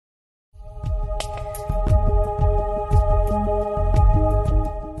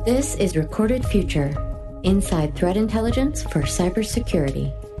This is Recorded Future, inside threat intelligence for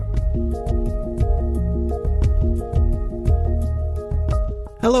cybersecurity.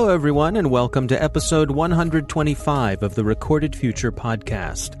 Hello, everyone, and welcome to episode 125 of the Recorded Future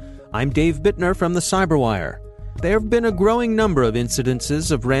podcast. I'm Dave Bittner from the Cyberwire. There have been a growing number of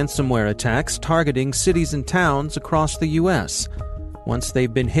incidences of ransomware attacks targeting cities and towns across the U.S. Once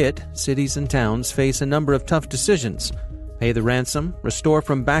they've been hit, cities and towns face a number of tough decisions: pay the ransom, restore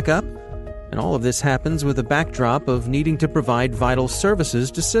from backup, and all of this happens with a backdrop of needing to provide vital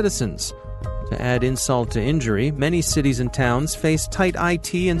services to citizens. To add insult to injury, many cities and towns face tight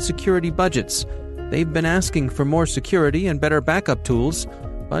IT and security budgets. They've been asking for more security and better backup tools,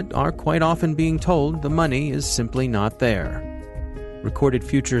 but are quite often being told the money is simply not there. Recorded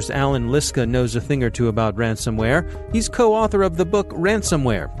Future's Allan Liska knows a thing or two about ransomware. He's co-author of the book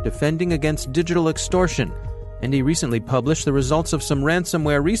Ransomware, Defending Against Digital Extortion, and he recently published the results of some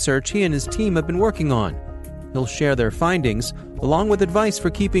ransomware research he and his team have been working on. He'll share their findings, along with advice for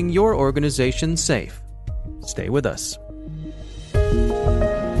keeping your organization safe. Stay with us.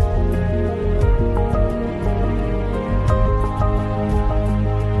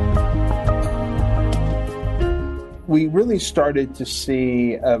 We really started to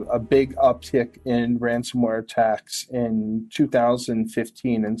see a big uptick in ransomware attacks in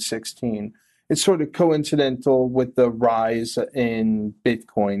 2015 and 16. It's sort of coincidental with the rise in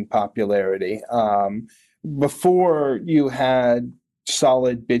Bitcoin popularity. Before you had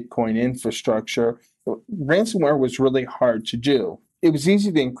solid Bitcoin infrastructure, ransomware was really hard to do. It was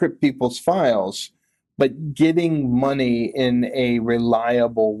easy to encrypt people's files, but getting money in a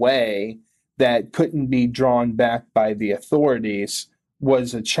reliable way that couldn't be drawn back by the authorities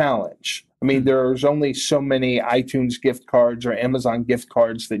was a challenge. I mean, there's only so many iTunes gift cards or Amazon gift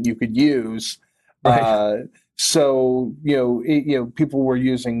cards that you could use. Right. So, people were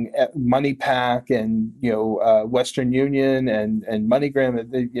using MoneyPack and, Western Union and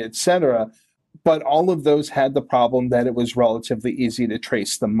MoneyGram, et cetera. But all of those had the problem that it was relatively easy to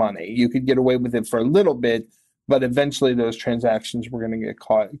trace the money. You could get away with it for a little bit, but eventually those transactions were going to get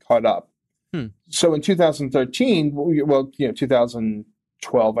caught up. So in 2013,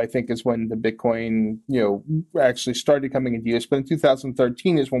 2012, I think, is when the Bitcoin, actually started coming into use. But in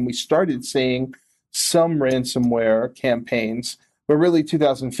 2013 is when we started seeing some ransomware campaigns. But really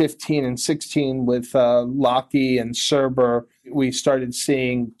 2015 and 16 with Locky and Cerber, we started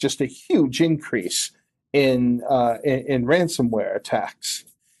seeing just a huge increase in ransomware attacks.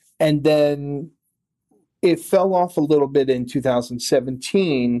 And then it fell off a little bit in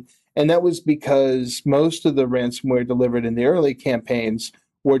 2017. And that was because most of the ransomware delivered in the early campaigns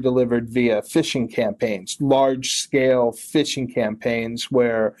were delivered via phishing campaigns, large-scale phishing campaigns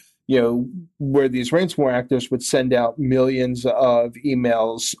where these ransomware actors would send out millions of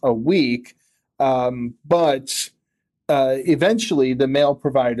emails a week. But eventually the mail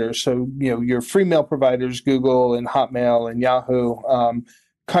providers, so your free mail providers, Google and Hotmail and Yahoo,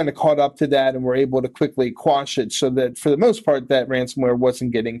 kind of caught up to that and were able to quickly quash it, so that for the most part that ransomware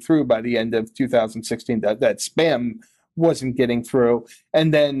wasn't getting through by the end of 2016, that spam wasn't getting through.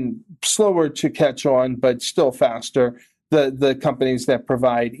 And then slower to catch on, but still faster, the companies that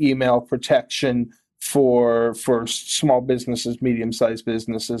provide email protection for small businesses, medium-sized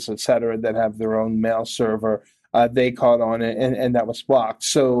businesses, et cetera, that have their own mail server, they caught on it, and that was blocked.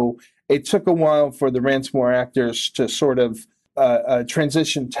 So it took a while for the ransomware actors to sort of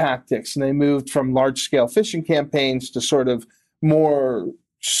transition tactics, and they moved from large-scale phishing campaigns to sort of more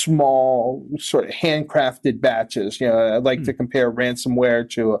small, sort of handcrafted batches. I like to compare ransomware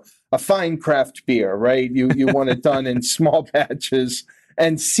to a fine craft beer, right? You want it done in small batches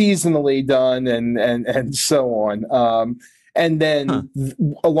and seasonally done, and so on. And then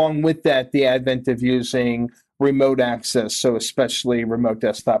along with that, the advent of using remote access, so especially remote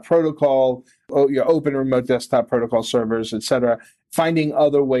desktop protocol, your open remote desktop protocol servers, et cetera, finding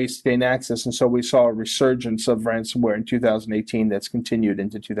other ways to gain access. And so we saw a resurgence of ransomware in 2018 that's continued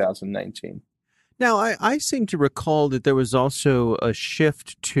into 2019. Now, I seem to recall that there was also a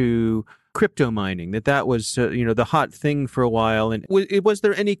shift to crypto mining, that was the hot thing for a while. And was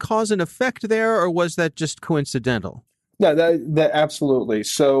there any cause and effect there, or was that just coincidental? No, that absolutely.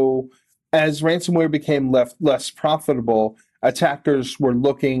 So as ransomware became less profitable, attackers were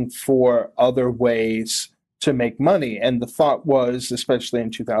looking for other ways to make money. And the thought was, especially in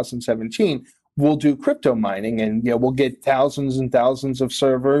 2017, we'll do crypto mining, and we'll get thousands and thousands of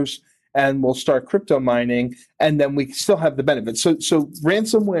servers, and we'll start crypto mining, and then we still have the benefits. So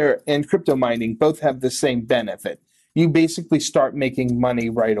ransomware and crypto mining both have the same benefit. You basically start making money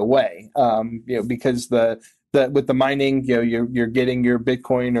right away, because the with the mining, you're getting your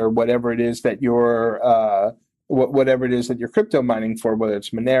Bitcoin or whatever it is that whatever it is that you're crypto mining for, whether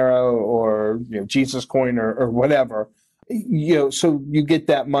it's Monero or Jesus Coin or whatever. So you get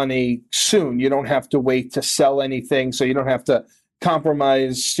that money soon. You don't have to wait to sell anything. So you don't have to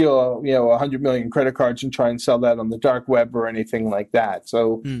steal 100 million credit cards and try and sell that on the dark web or anything like that.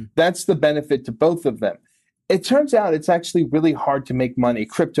 So that's the benefit to both of them. It turns out it's actually really hard to make money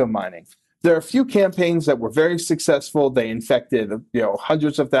crypto mining. There are a few campaigns that were very successful. They infected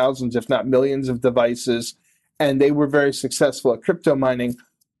hundreds of thousands, if not millions of devices, and they were very successful at crypto mining.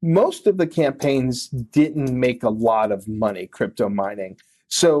 Most of the campaigns didn't make a lot of money crypto mining.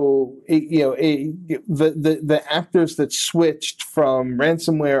 So the actors that switched from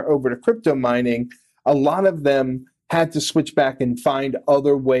ransomware over to crypto mining, a lot of them had to switch back and find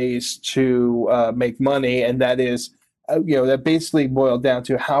other ways to make money, and that is, that basically boiled down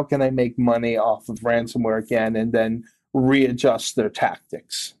to how can I make money off of ransomware again, and then readjust their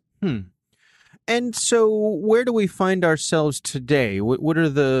tactics. And so where do we find ourselves today? What are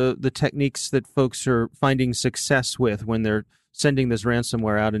the techniques that folks are finding success with when they're sending this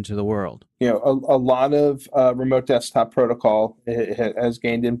ransomware out into the world? A lot of remote desktop protocol has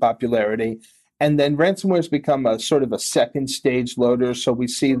gained in popularity. And then ransomware has become a sort of a second stage loader. So we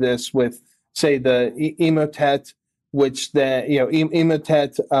see this with, say, the Emotet, which then,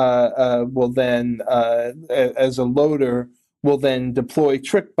 Emotet will then, as a loader, will then deploy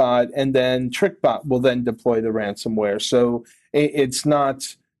TrickBot, and then TrickBot will then deploy the ransomware. So it's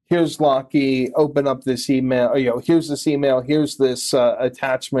not, here's Locky, open up this email, here's this email, here's this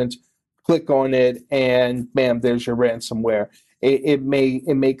attachment, click on it, and bam, there's your ransomware. It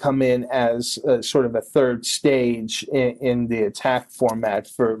may come in as sort of a third stage in the attack format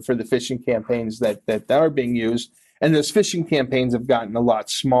for the phishing campaigns that are being used. And those phishing campaigns have gotten a lot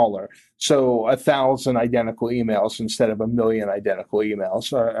smaller. So 1,000 identical emails instead of 1 million identical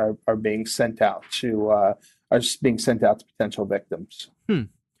emails are being sent out to potential victims.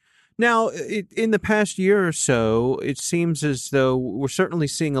 Now, in the past year or so, it seems as though we're certainly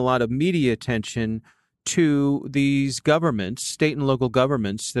seeing a lot of media attention to these governments, state and local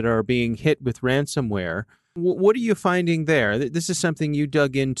governments, that are being hit with ransomware. What are you finding there? This is something you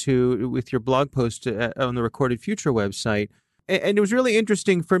dug into with your blog post on the Recorded Future website. And it was really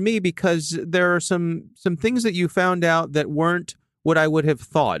interesting for me because there are some things that you found out that weren't what I would have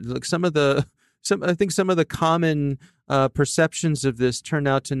thought. Like I think some of the common perceptions of this turned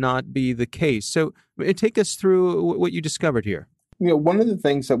out to not be the case. So take us through what you discovered here. One of the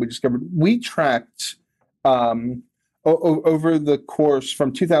things that we discovered, we tracked over the course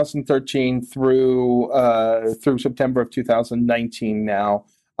from 2013 through September of 2019 now,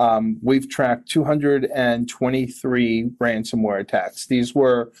 we've tracked 223 ransomware attacks. These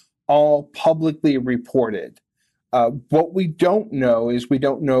were all publicly reported. What we don't know is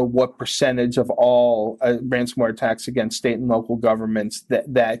what percentage of all ransomware attacks against state and local governments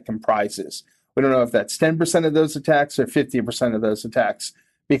that comprises. We don't know if that's 10% of those attacks or 50% of those attacks,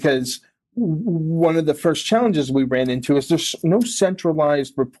 because one of the first challenges we ran into is there's no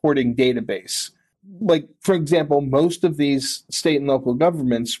centralized reporting database. Like, for example, most of these state and local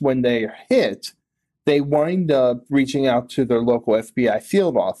governments, when they are hit, they wind up reaching out to their local FBI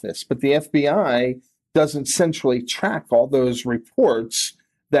field office, but the FBI doesn't centrally track all those reports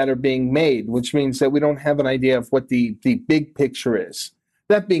that are being made, which means that we don't have an idea of what the big picture is.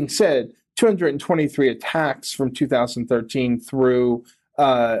 That being said, 223 attacks from 2013 through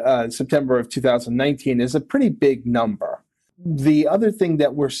September of 2019 is a pretty big number. The other thing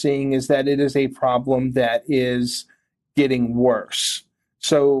that we're seeing is that it is a problem that is getting worse.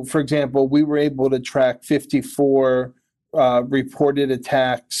 So, for example, we were able to track 54 reported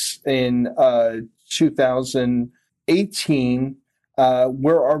attacks in 2018.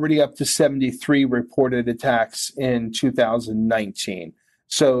 We're already up to 73 reported attacks in 2019.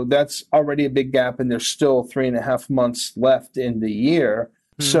 So that's already a big gap, and there's still 3.5 months left in the year.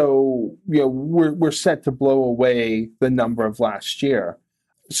 So we're set to blow away the number of last year.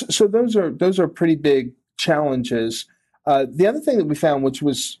 So those are pretty big challenges. The other thing that we found, which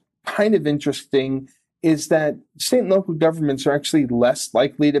was kind of interesting, is that state and local governments are actually less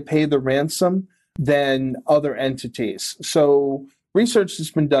likely to pay the ransom than other entities. So research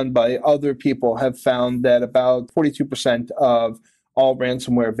that's been done by other people have found that about 42% of all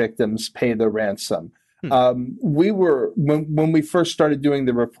ransomware victims pay the ransom. We were, when we first started doing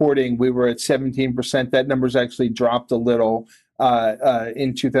the reporting, we were at 17%. That number's actually dropped a little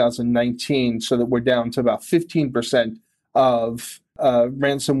in 2019, so that we're down to about 15% of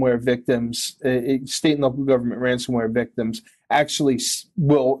ransomware victims, state and local government ransomware victims, actually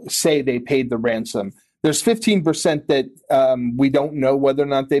will say they paid the ransom. there's 15% that we don't know whether or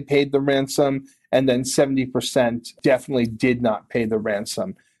not they paid the ransom, and then 70% definitely did not pay the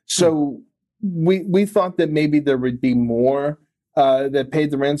ransom. So we thought that maybe there would be more that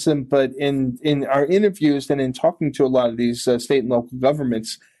paid the ransom, but in our interviews and in talking to a lot of these state and local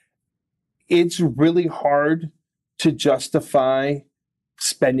governments, it's really hard to justify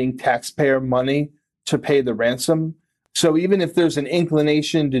spending taxpayer money to pay the ransom. So even if there's an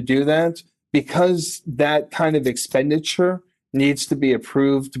inclination to do that, because that kind of expenditure needs to be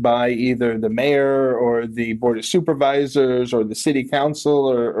approved by either the mayor or the board of supervisors or the city council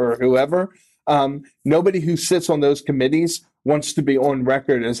or whoever, nobody who sits on those committees wants to be on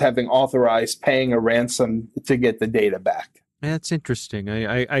record as having authorized paying a ransom to get the data back. That's interesting.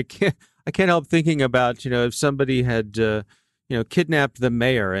 I can't help thinking about, if somebody had kidnapped the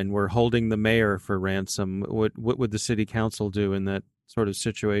mayor and were holding the mayor for ransom, what would the city council do in that sort of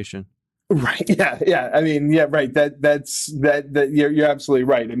situation? Right. Yeah. I mean, yeah. Right. That's you're absolutely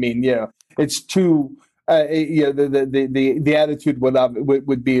right. I mean, it's too. The attitude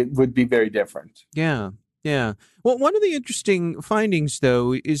would be very different. Yeah. Yeah. Well, one of the interesting findings,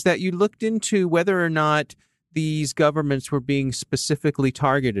 though, is that you looked into whether or not these governments were being specifically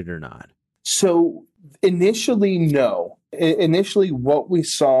targeted or not. So initially, no. Initially, what we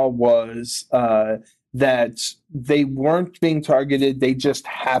saw was that they weren't being targeted. They just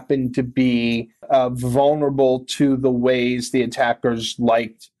happened to be vulnerable to the ways the attackers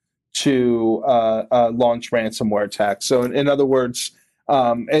liked to launch ransomware attacks. So in other words,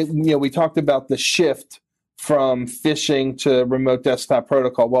 we talked about the shift from phishing to remote desktop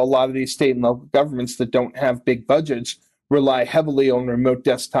protocol. Well, a lot of these state and local governments that don't have big budgets rely heavily on remote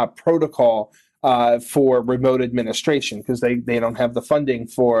desktop protocol for remote administration because they don't have the funding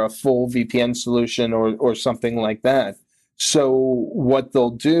for a full VPN solution or something like that. So what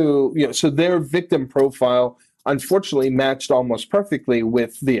they'll do, so their victim profile unfortunately matched almost perfectly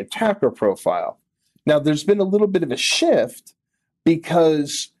with the attacker profile. Now, there's been a little bit of a shift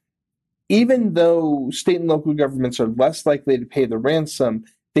because even though state and local governments are less likely to pay the ransom,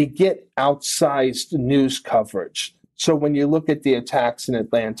 they get outsized news coverage. So when you look at the attacks in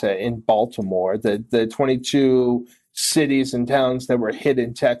Atlanta, in Baltimore, the 22 cities and towns that were hit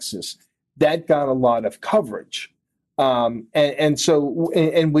in Texas, that got a lot of coverage. And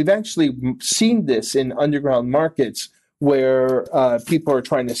we've actually seen this in underground markets where people are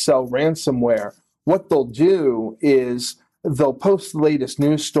trying to sell ransomware. What they'll do is they'll post the latest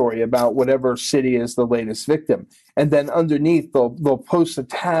news story about whatever city is the latest victim. And then underneath, they'll post a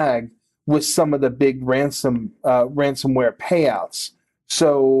tag with some of the big ransomware payouts.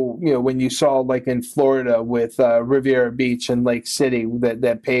 So, when you saw like in Florida with Riviera Beach and Lake City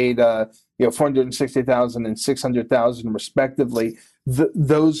that paid, $460,000 and $600,000 respectively,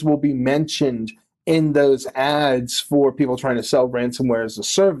 those will be mentioned in those ads for people trying to sell ransomware as a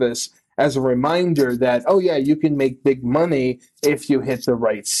service as a reminder that, oh yeah, you can make big money if you hit the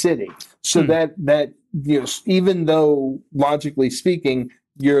right city. So that even though logically speaking,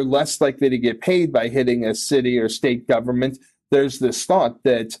 you're less likely to get paid by hitting a city or state government, there's this thought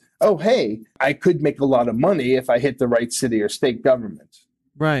that, oh, hey, I could make a lot of money if I hit the right city or state government.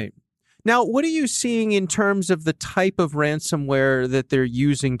 Right. Now, what are you seeing in terms of the type of ransomware that they're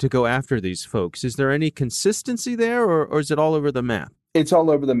using to go after these folks? Is there any consistency there, or is it all over the map? It's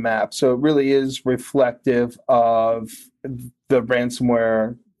all over the map. So it really is reflective of the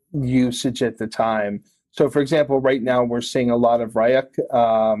ransomware usage at the time. So, for example, right now we're seeing a lot of Ryuk,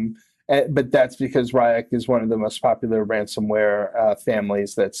 but that's because Ryuk is one of the most popular ransomware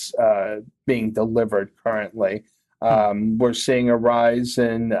families that's being delivered currently. We're seeing a rise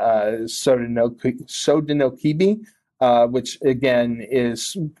in Sodinokibi, which again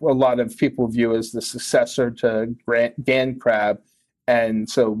is a lot of people view as the successor to GandCrab, and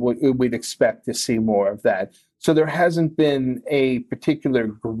so we'd expect to see more of that. So there hasn't been a particular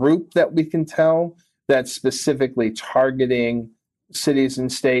group that we can tell that's specifically targeting cities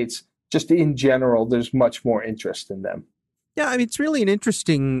and states. Just in general, there's much more interest in them. Yeah, I mean, it's really an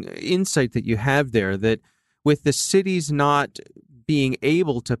interesting insight that you have there, that with the cities not being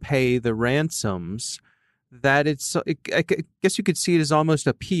able to pay the ransoms, that I guess you could see it as almost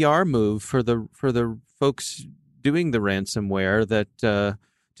a PR move for the folks doing the ransomware, that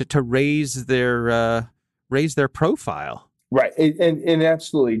to raise their profile. Right, and it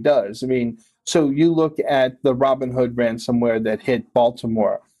absolutely does. I mean, so you look at the Robinhood ransomware that hit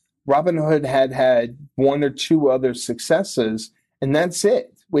Baltimore. Robinhood had one or two other successes, and that's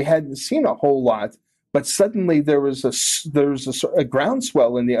it. We hadn't seen a whole lot, but suddenly there was a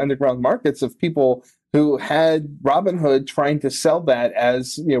groundswell in the underground markets of people who had Robinhood trying to sell that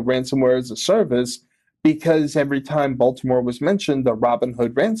as ransomware as a service. because every time Baltimore was mentioned, the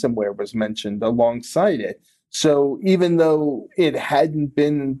Robinhood ransomware was mentioned alongside it. So even though it hadn't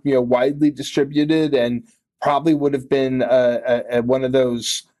been, widely distributed and probably would have been one of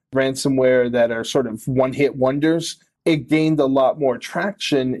those ransomware that are sort of one-hit wonders, it gained a lot more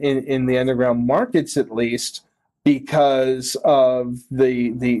traction in the underground markets, at least, because of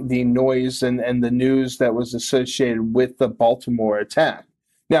the noise and the news that was associated with the Baltimore attack.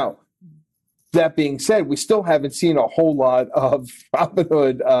 Now, that being said, we still haven't seen a whole lot of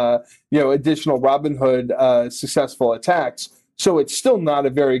Robinhood, additional Robinhood successful attacks. So it's still not a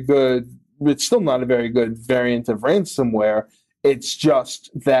very good variant of ransomware. It's just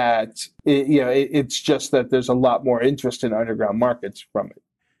that there's a lot more interest in underground markets from it.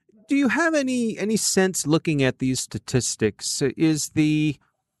 Do you have any sense, looking at these statistics,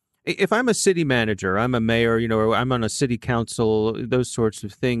 if I'm a city manager, I'm a mayor, or I'm on a city council, those sorts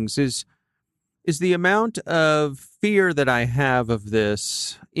of things, is the amount of fear that I have of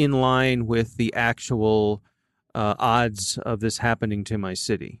this in line with the actual odds of this happening to my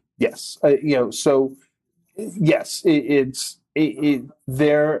city? Yes. Yes,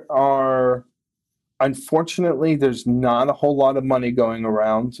 there are, unfortunately, there's not a whole lot of money going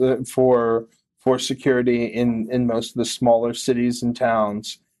around for security in most of the smaller cities and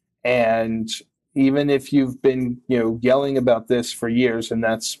towns. And even if you've been, yelling about this for years, and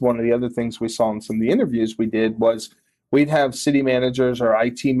that's one of the other things we saw in some of the interviews we did, was we'd have city managers or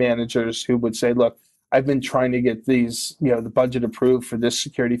IT managers who would say, look, I've been trying to get these, the budget approved for this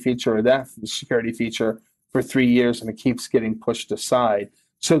security feature or that security feature for 3 years, and it keeps getting pushed aside.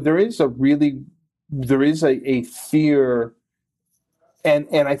 So there is a fear, and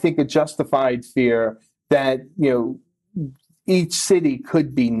I think a justified fear, that, each city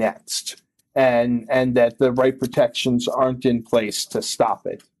could be next, and that the right protections aren't in place to stop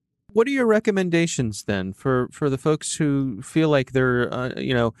it. What are your recommendations then for the folks who feel like they're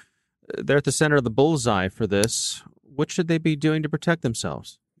they're at the center of the bullseye for this? What should they be doing to protect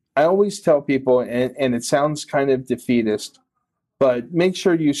themselves? I always tell people, and it sounds kind of defeatist, but make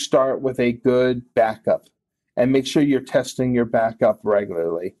sure you start with a good backup, and make sure you're testing your backup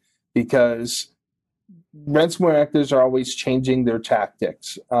regularly, because ransomware actors are always changing their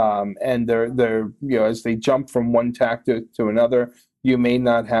tactics, and they're as they jump from one tactic to another, you may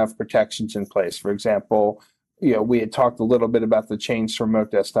not have protections in place. For example, we had talked a little bit about the change to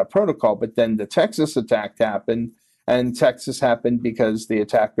remote desktop protocol, but then the Texas attack happened, and Texas happened because the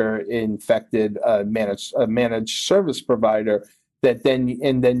attacker infected a managed service provider that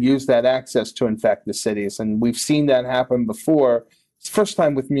then used that access to infect the cities. And we've seen that happen before. It's the first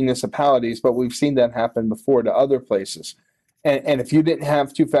time with municipalities, but we've seen that happen before to other places. And if you didn't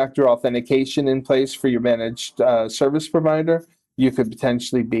have two-factor authentication in place for your managed service provider, you could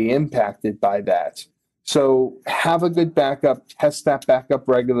potentially be impacted by that. So have a good backup, test that backup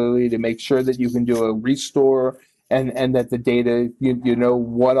regularly to make sure that you can do a restore, and that the data, you know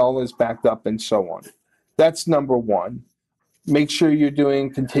what all is backed up and so on. That's number one. Make sure you're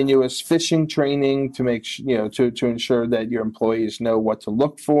doing continuous phishing training to make to ensure that your employees know what to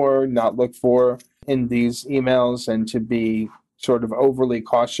look for, not look for in these emails, and to be sort of overly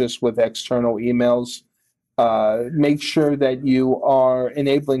cautious with external emails. Make sure that you are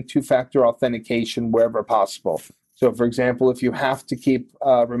enabling two-factor authentication wherever possible. So, for example, if you have to keep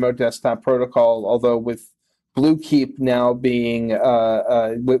remote desktop protocol, although with Bluekeep now being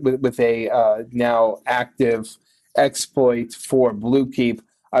with a now active exploit for Bluekeep,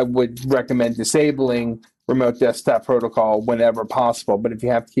 I would recommend disabling remote desktop protocol whenever possible. But if you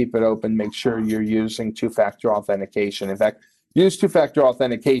have to keep it open, make sure you're using two-factor authentication. In fact, use two-factor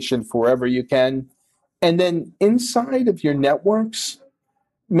authentication wherever you can. And then inside of your networks,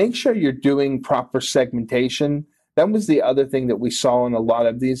 make sure you're doing proper segmentation. That was the other thing that we saw in a lot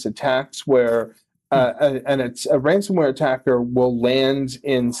of these attacks, where a ransomware attacker will land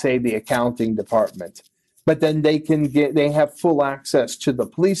in, say, the accounting department, but then they have full access to the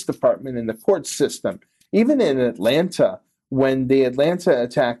police department and the court system. Even in Atlanta, when the Atlanta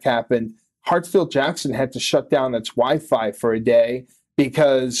attack happened, Hartsfield-Jackson had to shut down its Wi-Fi for a day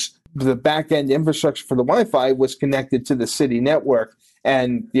because the back-end infrastructure for the Wi-Fi was connected to the city network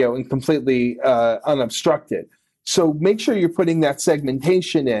and completely unobstructed. So make sure you're putting that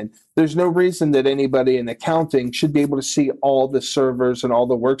segmentation in. There's no reason that anybody in accounting should be able to see all the servers and all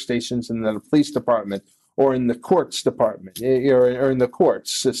the workstations in the police department or in the courts department or in the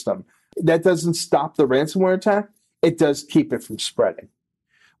courts system. That doesn't stop the ransomware attack. It does keep it from spreading.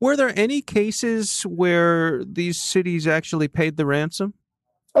 Were there any cases where these cities actually paid the ransom?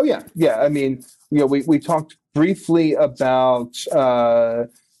 Oh, yeah. Yeah. I mean, we talked briefly about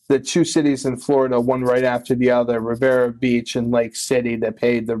the two cities in Florida, one right after the other, Rivera Beach and Lake City, that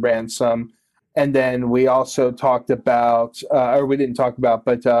paid the ransom. And then we also talked about, or we didn't talk about,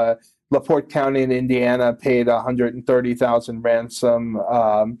 but LaPorte County in Indiana paid $130,000 ransom.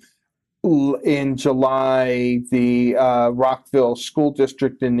 In July, the Rockville School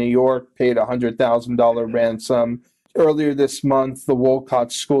District in New York paid $100,000 ransom. Earlier this month, the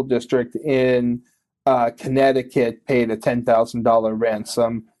Wolcott School District in Connecticut paid a $10,000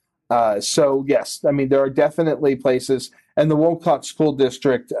 ransom. So yes, I mean, there are definitely places, and the Wolcott School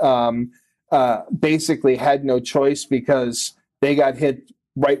District basically had no choice because they got hit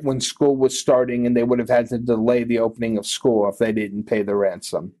right when school was starting, and they would have had to delay the opening of school if they didn't pay the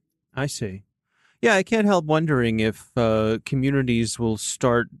ransom. I see. Yeah, I can't help wondering if communities will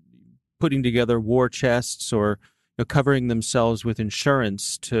start putting together war chests or covering themselves with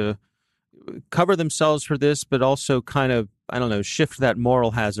insurance to cover themselves for this, but also kind of, I don't know, shift that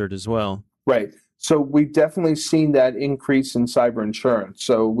moral hazard as well. Right. So we've definitely seen that increase in cyber insurance.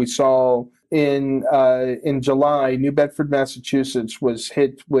 So we saw in July, New Bedford, Massachusetts was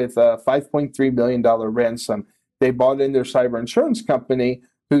hit with a $5.3 million ransom. They bought in their cyber insurance company,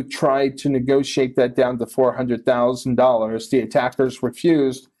 who tried to negotiate that down to $400,000. The attackers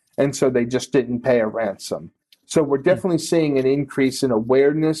refused, and so they just didn't pay a ransom. So we're definitely seeing an increase in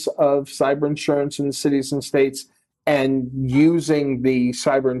awareness of cyber insurance in the cities and states, and using the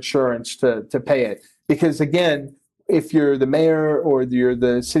cyber insurance to pay it. Because again, if you're the mayor or you're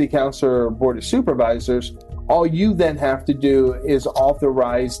the city councilor or board of supervisors, all you then have to do is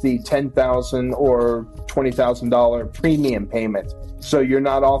authorize the $10,000 or $20,000 premium payment. So you're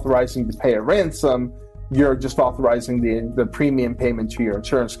not authorizing to pay a ransom, you're just authorizing the premium payment to your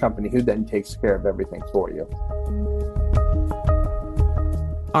insurance company, who then takes care of everything for you.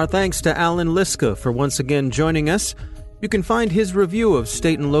 Our thanks to Allan Liska for once again joining us. You can find his review of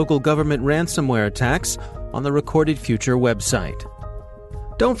state and local government ransomware attacks on the Recorded Future website.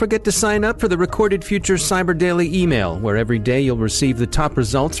 Don't forget to sign up for the Recorded Future Cyber Daily email, where every day you'll receive the top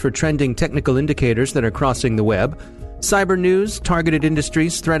results for trending technical indicators that are crossing the web, cyber news, targeted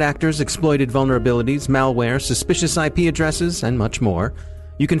industries, threat actors, exploited vulnerabilities, malware, suspicious IP addresses, and much more.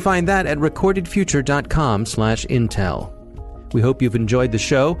 You can find that at recordedfuture.com/intel. We hope you've enjoyed the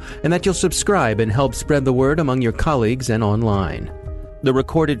show and that you'll subscribe and help spread the word among your colleagues and online. The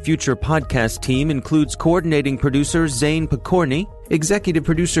Recorded Future podcast team includes coordinating producer Zane Picorni, executive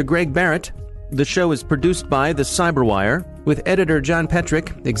producer Greg Barrett. The show is produced by The Cyberwire, with editor John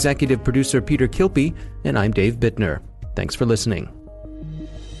Petrick, executive producer Peter Kilpie, and I'm Dave Bittner. Thanks for listening.